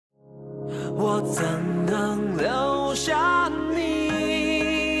我怎能留下你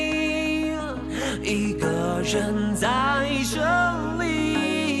一个人在这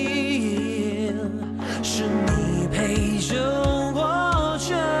里？是你陪着我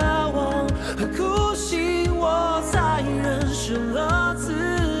绝望和哭泣，我才认识了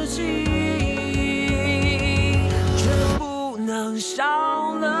自己，却不能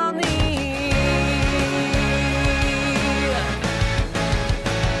少了你。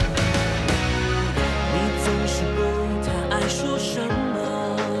你总是不太爱说什么，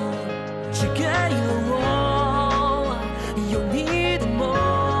只给了我有你的梦。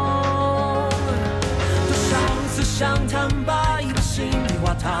多少次想坦白，把心里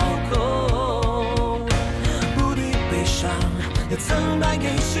话掏空，不敌悲伤，又曾败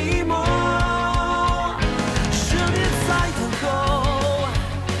给寂寞。是你在等候，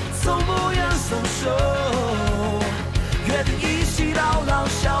从不愿松手，约定一起到老，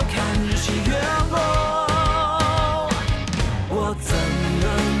笑看日起月落。我怎能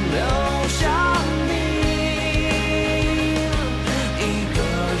留下你一个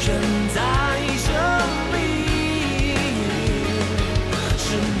人在这里？是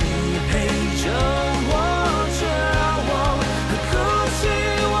你陪着我绝望和哭泣，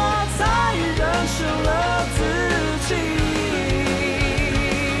我才认识了自己，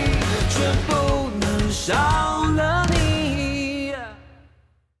却不能少了你。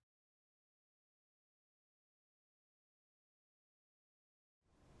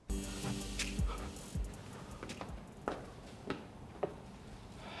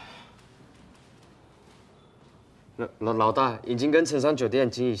老大已经跟城商酒店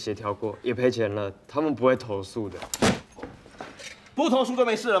经理协调过，也赔钱了，他们不会投诉的。不投诉就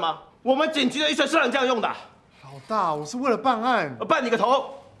没事了吗？我们警局的预算是让你这样用的。老大，我是为了办案。办你个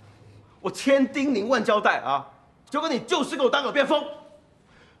头！我千叮咛万交代啊，就跟你就是给我当耳边风。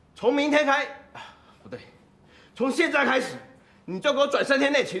从明天不对，从现在开始，你就给我转3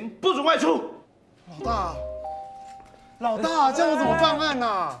天内勤，不准外出。老大，这样我怎么办案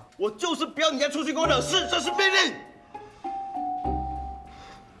呢？我就是不要你再出去给我惹事，这是命令。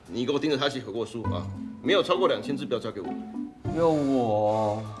你给我盯着他写悔过书啊，没有超过2000字不要交给我。用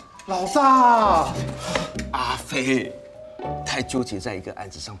我。老大，阿飞，太纠结在一个案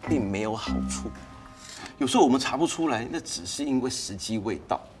子上并没有好处。有时候我们查不出来，那只是因为时机未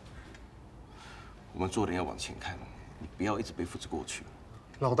到。我们做人要往前看，你不要一直背负着过去。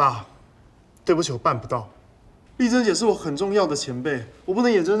老大，对不起，我办不到。丽珍姐是我很重要的前辈，我不能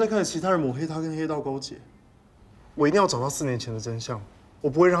眼睁睁看着其他人抹黑她跟黑道勾结。我一定要找到4年前的真相，我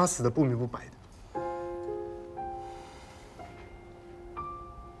不会让她死得不明不白的。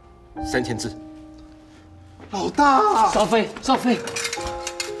3000字。老大，少飞。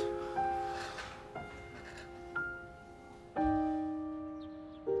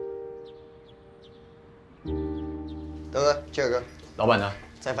德哥，杰哥，老板呢？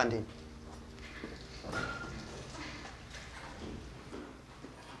在饭厅。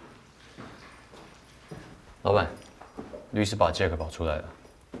老板，律师把 Jack 保出来了。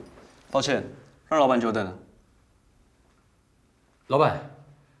抱歉，让老板久等了。老板，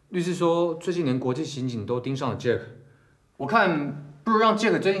律师说最近连国际刑警都盯上了 Jack， 我看不如让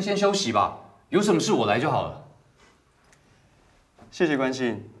Jack 最近先休息吧，有什么事我来就好了。谢谢关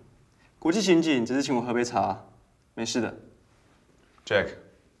心，国际刑警只是请我喝杯茶，没事的。Jack，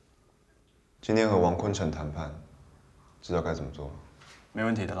 今天和王坤城谈判，知道该怎么做了？没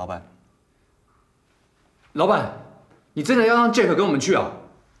问题的，老板。老板，你真的要让 Jack 跟我们去啊？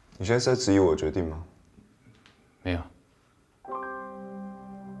你现在是在质疑我的决定吗？没有。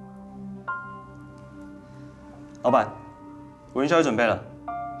老板，我元宵也准备了。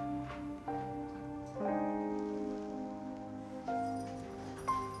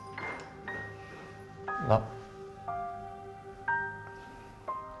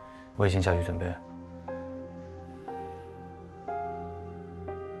我已经下去准备了。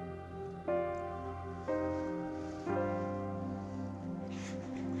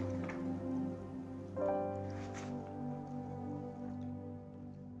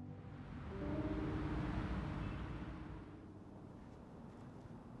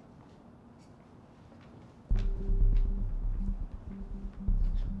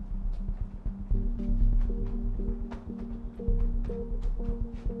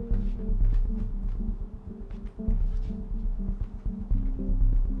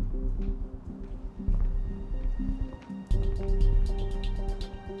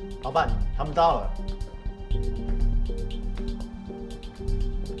老板，他们到了。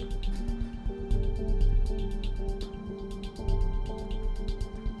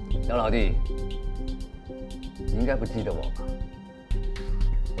小老弟，你应该不记得我吧？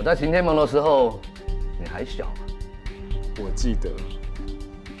我在行天盟的时候，你还小啊。我记得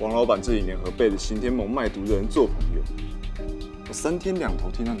王老板这几年和背着行天盟卖毒的人做朋友，我3天2头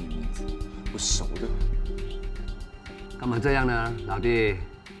听到你的名字，我熟的。干嘛这样呢，老弟？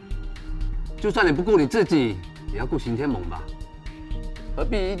就算你不顾你自己，也要顾行天盟吧？何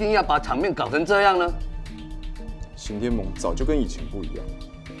必一定要把场面搞成这样呢？行天盟早就跟以前不一样，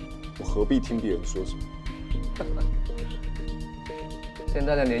我何必听别人说什么？现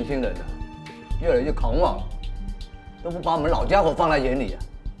在的年轻人啊，越来越狂妄，都不把我们老家伙放在眼里啊。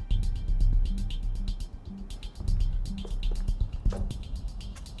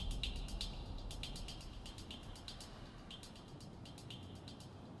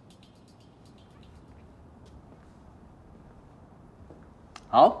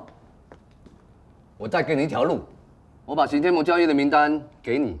好，我再给你一条路，我把行天盟交易的名单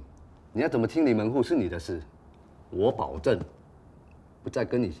给你，你要怎么清理门户是你的事，我保证不再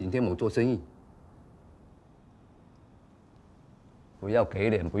跟你行天盟做生意。不要给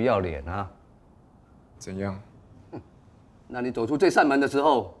脸不要脸啊！怎样？那你走出这扇门的时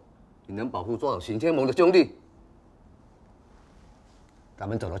候，你能保护多少行天盟的兄弟？咱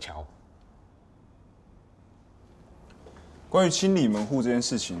们走着瞧。关于清理门户这件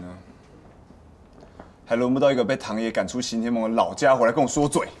事情呢，还轮不到一个被堂爷赶出行天盟的老家伙来跟我说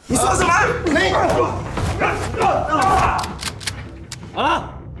嘴。你说什么？你好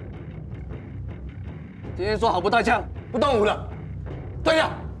了，今天说好不带枪，不动武了，退下。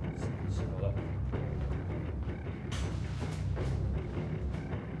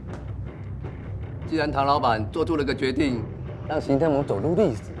既然唐老板做出了个决定，让行天盟走入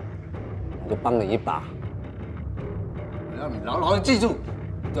历史，我就帮你一把。我要你牢牢的记住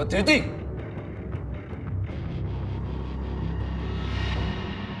这决定。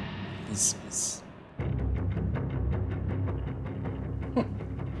意思。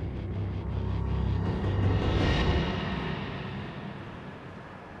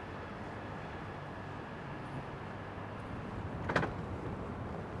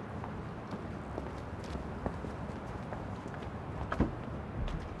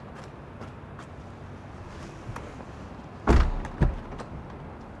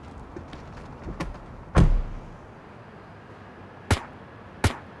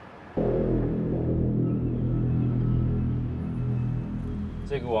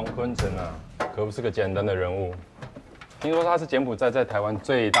这个王坤城啊，可不是个简单的人物。听说他是柬埔寨在台湾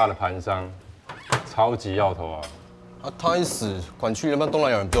最大的盘商，超级要头啊！他一死，管区那边东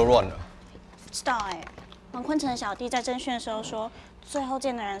南亚人就乱了。不知道哎，王坤城小弟在侦讯的时候说，最后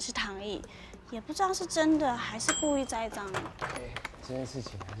见的人是唐毅，也不知道是真的还是故意栽赃。这件事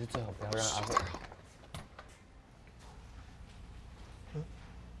情还是最好不要让阿飞。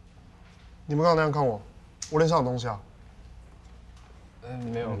你们刚刚那样看我，我脸上有东西啊？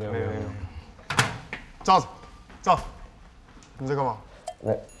没有。罩子，你在干嘛？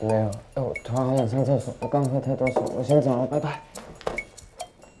没有。我突然好想上厕所，我刚喝太多水，我先走了，拜拜。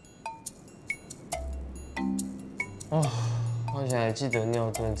哦，好想还记得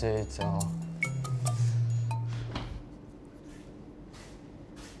尿遁这一招。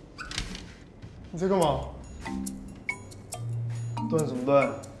你在干嘛？顿什么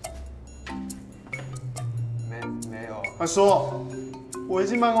顿？没有。快说！我一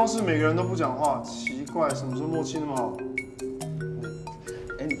进办公室，每个人都不讲话，奇怪，什么时候默契那么好？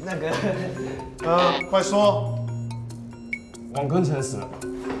那个，快说！王坤城死了。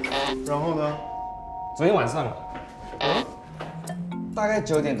然后呢？昨天晚上，大概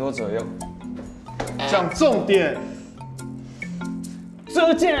9点多左右。讲重点。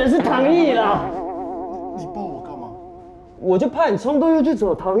这件人是唐毅啦。你抱我干嘛？我就怕你冲动又去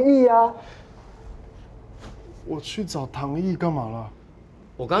找唐毅啊。我去找唐毅干嘛了？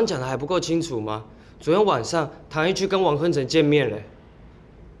我刚刚讲的还不够清楚吗？昨天晚上唐毅去跟王坤城见面了。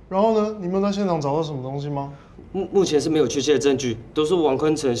然后呢？你们在现场找到什么东西吗？目前是没有确切的证据，都是王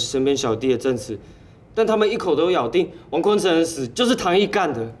坤城身边小弟的证词，但他们一口都咬定王坤城的死就是唐毅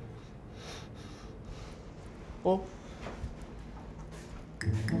干的。哦。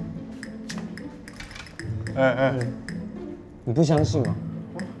你不相信吗？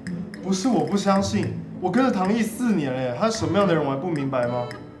不是我不相信，我跟着唐毅4年了耶，他是什么样的人我还不明白吗？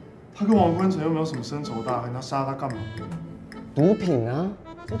他跟王坤城又没有什么深仇大恨，他杀他干嘛？毒品啊，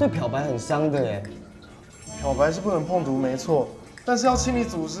这对漂白很伤的耶。漂白是不能碰毒，没错，但是要清理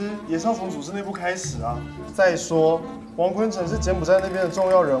组织，也是要从组织内部开始啊。再说，王坤城是柬埔寨那边的重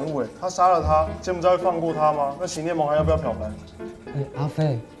要人物，他杀了他，柬埔寨会放过他吗？那行天盟还要不要漂白？阿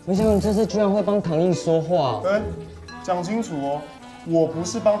飞，没想到你这次居然会帮唐毅说话。讲清楚哦，我不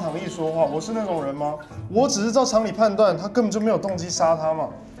是帮唐毅说话，我是那种人吗？我只是照常理判断，他根本就没有动机杀他嘛。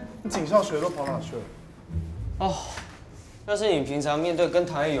你警校学都跑哪去了？哦，要是你平常面对跟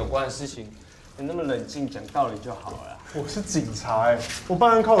唐毅有关的事情，你那么冷静讲道理就好了。我是警察哎，我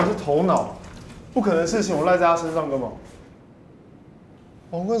办案靠的是头脑，不可能的事情我赖在他身上干嘛？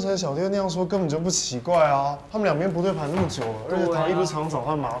王坤成小弟那样说根本就不奇怪啊，他们两边不对盘那么久了，而且唐毅不是常找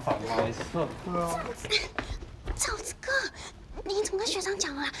他麻烦吗？没错。对啊。赵子哥，你怎么跟学长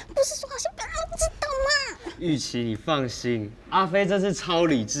讲了啦？不是说好像不要让他知道吗？玉琪，你放心，阿飞这次超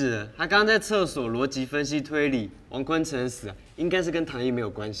理智的，他刚刚在厕所逻辑分析推理，王坤成死啊，应该是跟唐毅没有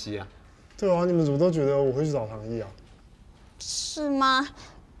关系啊。对啊，你们怎么都觉得我会去找唐毅啊？是吗？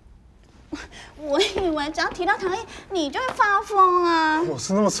我以为只要提到唐毅，你就会发疯啊！我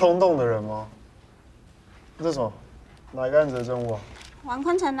是那么冲动的人吗？这什么？哪一个案子的任务啊？王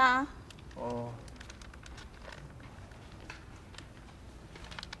坤成的啊。哦。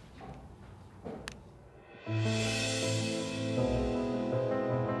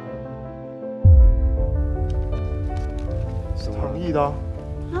唐毅的啊。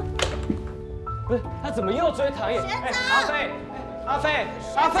不是，他怎么又追唐毅？哎，阿飞，阿飞，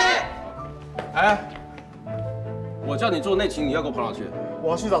阿飞！哎，我叫你做内勤，你要给我跑哪去？我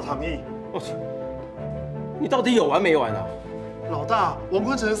要去找唐毅。我操！你到底有完没完啊？老大，王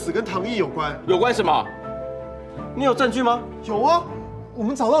坤成死跟唐毅有关。有关什么？你有证据吗？有啊，我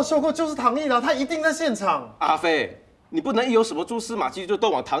们找到袖扣就是唐毅的，他一定在现场。阿飞，你不能一有什么蛛丝马迹就都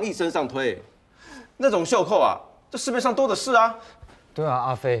往唐毅身上推，那种袖扣啊，这市面上多的是啊。对啊，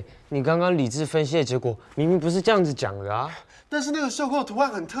阿飞，你刚刚理智分析的结果明明不是这样子讲的啊。但是那个袖扣图案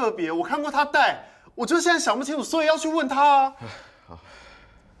很特别，我看过他戴，我就是现在想不清楚，所以要去问他啊。好，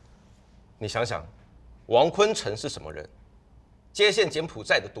你想想，王坤成是什么人？接线柬埔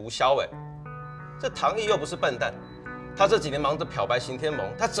寨的毒枭哎，这唐毅又不是笨蛋，他这几年忙着漂白行天盟，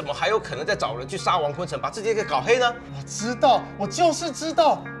他怎么还有可能再找人去杀王坤成，把自己给搞黑呢？我知道，我就是知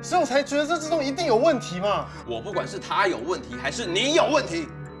道，所以我才觉得这之中一定有问题嘛。我不管是他有问题还是你有问题，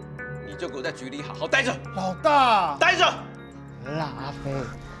你就给我在局里好好待着。老大，待着。啦，阿飞，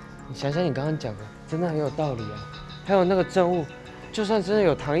你想想你刚刚讲的，真的很有道理啊。还有那个证物，就算真的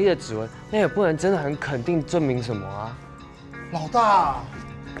有唐毅的指纹，那也不能真的很肯定证明什么啊。老大，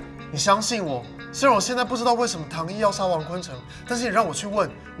你相信我，虽然我现在不知道为什么唐毅要杀王坤成，但是你让我去问，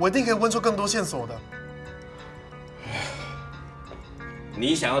我一定可以问出更多线索的。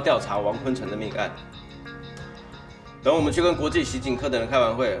你想要调查王坤成的命案，等我们去跟国际刑警科的人开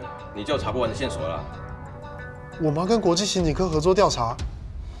完会，你就有查不完的线索了。我们要跟国际刑警科合作调查。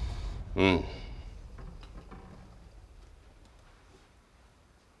嗯。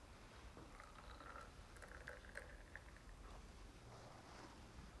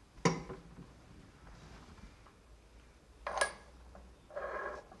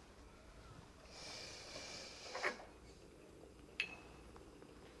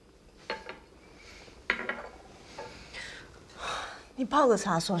你泡个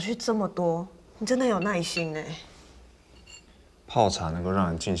茶手续这么多，你真的很有耐心哎。泡茶能够让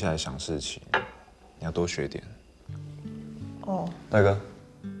人静下来想事情，你要多学点。哦，大哥，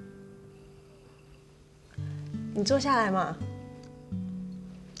你坐下来嘛。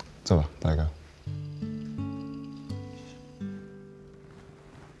坐吧，大哥。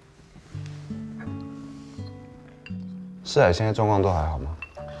世海现在状况都还好吗？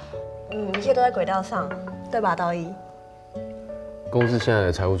一切都在轨道上，对吧，道一？公司现在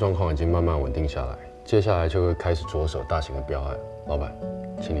的财务状况已经慢慢稳定下来，接下来就会开始着手大型的标案。老板，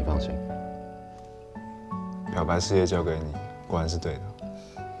请你放心。漂白事业交给你，果然是对的。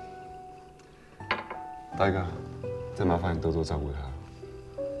大哥，再麻烦你多多照顾他。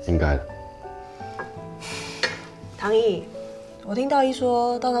应该的。唐毅，我听道一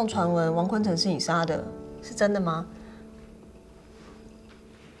说，道上传闻王坤成是你杀的，是真的吗？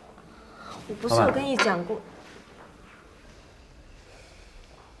我不是有跟你讲过？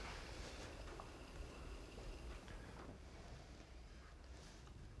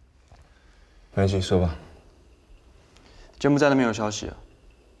没关系，说吧。柬埔寨那边有消息了，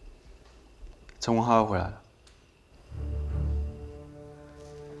陈文浩要回来了。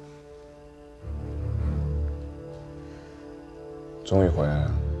终于回来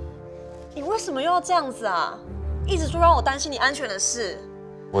了。你为什么又要这样子啊？一直说让我担心你安全的事。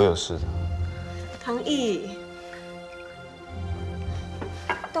我有事的。唐毅，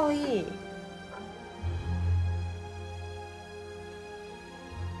道义。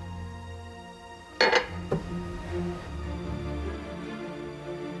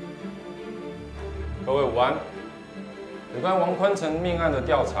各位午安。有关王坤成命案的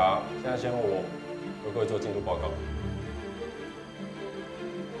调查，现在先由我为各位做进度报告。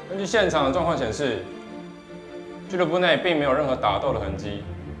根据现场的状况显示，俱乐部内并没有任何打斗的痕迹，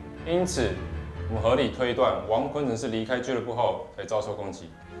因此我们合理推断王坤城是离开俱乐部后才遭受攻击。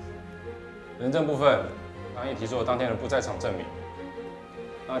人证部分，刚也提出了当天的不在场证明。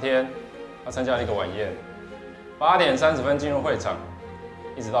那天他参加了一个晚宴，8点30分进入会场，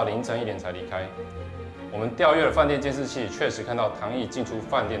一直到凌晨1点才离开。我们调阅了饭店监视器，确实看到唐毅进出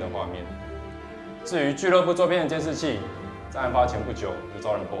饭店的画面。至于俱乐部周边的监视器，在案发前不久就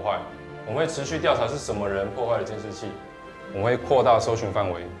遭人破坏。我们会持续调查是什么人破坏了监视器，我们会扩大搜寻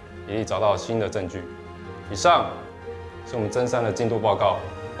范围，以利找到新的证据。以上是我们侦三的进度报告，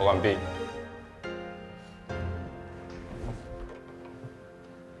完毕。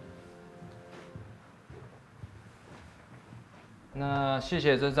那谢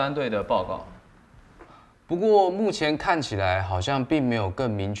谢侦三队的报告。不过目前看起来好像并没有更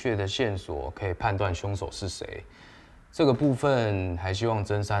明确的线索可以判断凶手是谁。这个部分还希望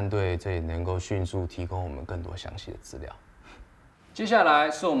侦三队这里能够迅速提供我们更多详细的资料。接下来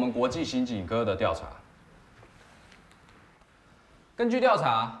是我们国际刑警科的调查。根据调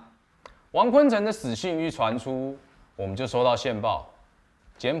查，王坤城的死讯一传出，我们就收到线报，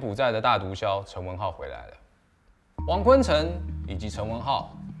柬埔寨的大毒枭陈文浩回来了。王坤城以及陈文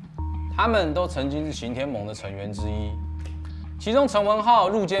浩，他们都曾经是刑天盟的成员之一。其中陈文浩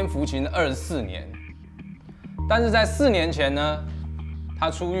入监服刑24年，但是在4年前呢，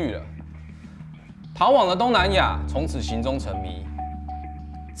他出狱了，逃往了东南亚，从此行踪成谜。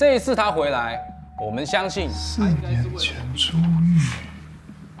这一次他回来，我们相信4年前出狱，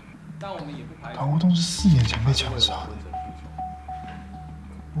但我们也不排除唐国栋是4年前被枪杀的，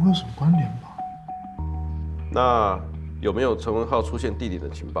不会有什么关联吧？那有没有陈文浩出现地点的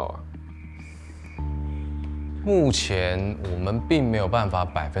情报啊？目前我们并没有办法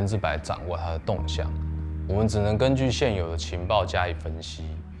100%掌握他的动向，我们只能根据现有的情报加以分析。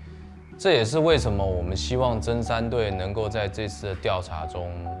这也是为什么我们希望侦三队能够在这次的调查中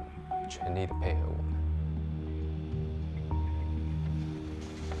全力的配合我们。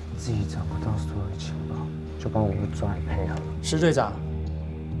自己找不到所有的情报，就帮我们抓来配合。石队长，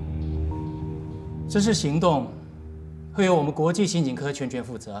这次行动会由我们国际刑警科全权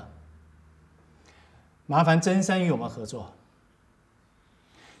负责。麻烦侦三与我们合作。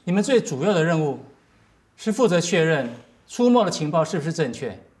你们最主要的任务是负责确认出没的情报是不是正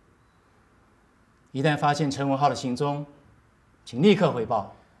确。一旦发现陈文浩的行踪，请立刻汇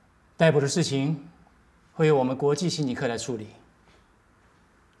报。逮捕的事情会由我们国际刑警科来处理。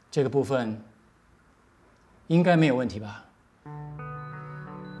这个部分应该没有问题吧？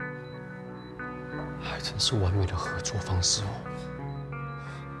还真是完美的合作方式哦。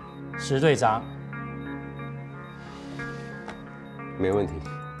石队长。没问题，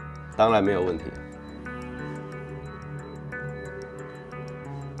当然没有问题。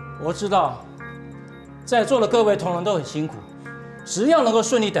我知道，在座的各位同仁都很辛苦，只要能够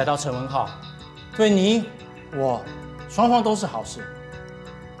顺利逮到陈文浩，对你我双方都是好事。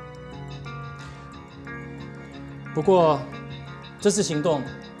不过，这次行动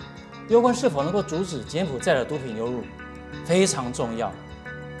有关是否能够阻止柬埔寨的毒品流入，非常重要。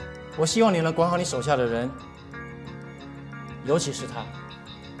我希望你能管好你手下的人。尤其是他，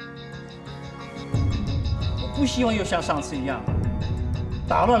我不希望又像上次一样，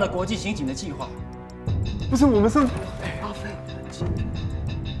打乱了国际刑警的计划。不是我们是，阿飞，冷静。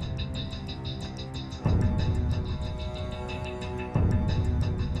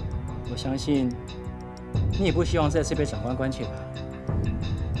我相信你也不希望再次被长官关切吧？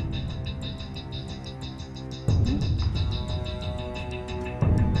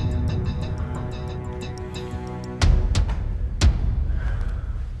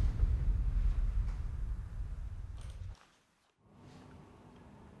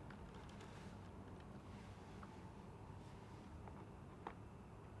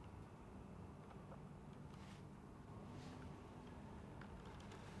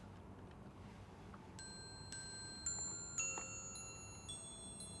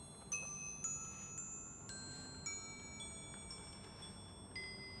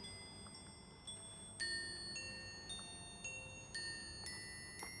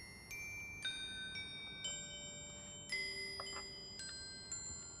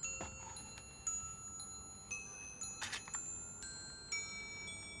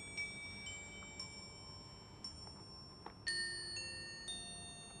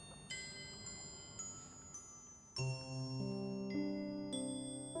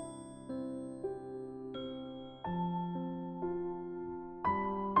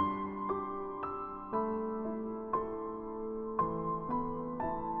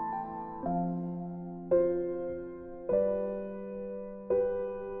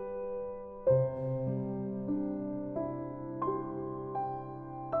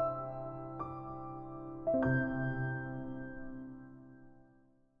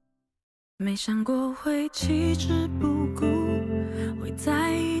没想过会弃之不顾，会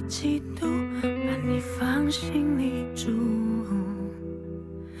在一起度，把你放心里住。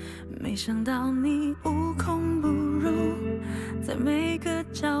没想到你无孔不入，在每个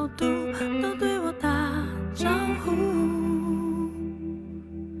角度都对我打招呼。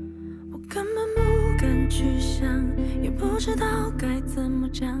我根本不敢去想，也不知道该怎么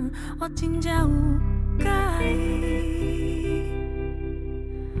讲，我真的有介意。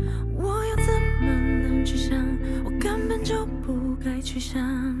我又怎么能去想？我根本就不该去想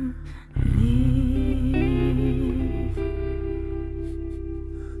你。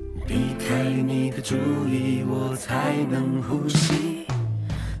避开你的注意，我才能呼吸。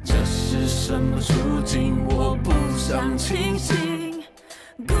这是什么处境？我不想清醒。